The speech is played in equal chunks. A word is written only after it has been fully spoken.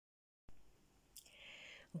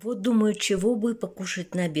Вот думаю, чего бы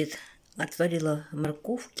покушать на обед. Отварила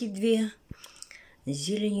морковки 2 с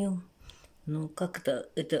зеленью. Ну, как-то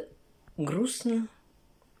это грустно.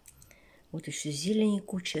 Вот еще зелени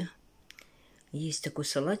куча. Есть такой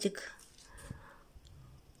салатик.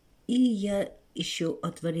 И я еще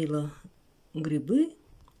отварила грибы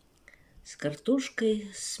с картошкой,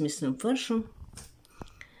 с мясным фаршем.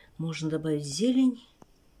 Можно добавить зелень.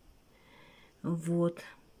 Вот.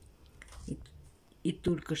 И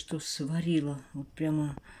только что сварила вот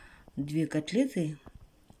прямо 2 котлеты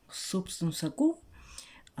в собственном соку,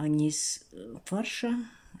 а не из фарша,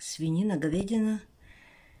 свинина, говядина.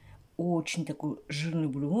 Очень такой жирный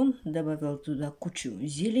бульон. Добавила туда кучу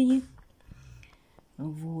зелени.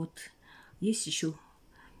 Вот. Есть еще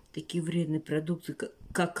такие вредные продукты,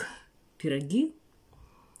 как пироги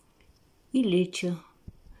и лечо.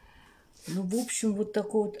 Ну, в общем, вот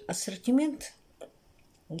такой вот ассортимент.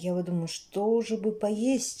 Я вот думаю, что же бы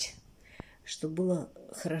поесть, чтобы было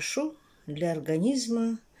хорошо для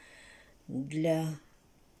организма, для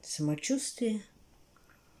самочувствия.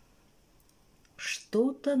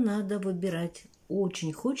 Что-то надо выбирать.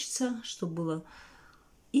 Очень хочется, чтобы было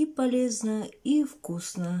и полезно, и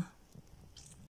вкусно.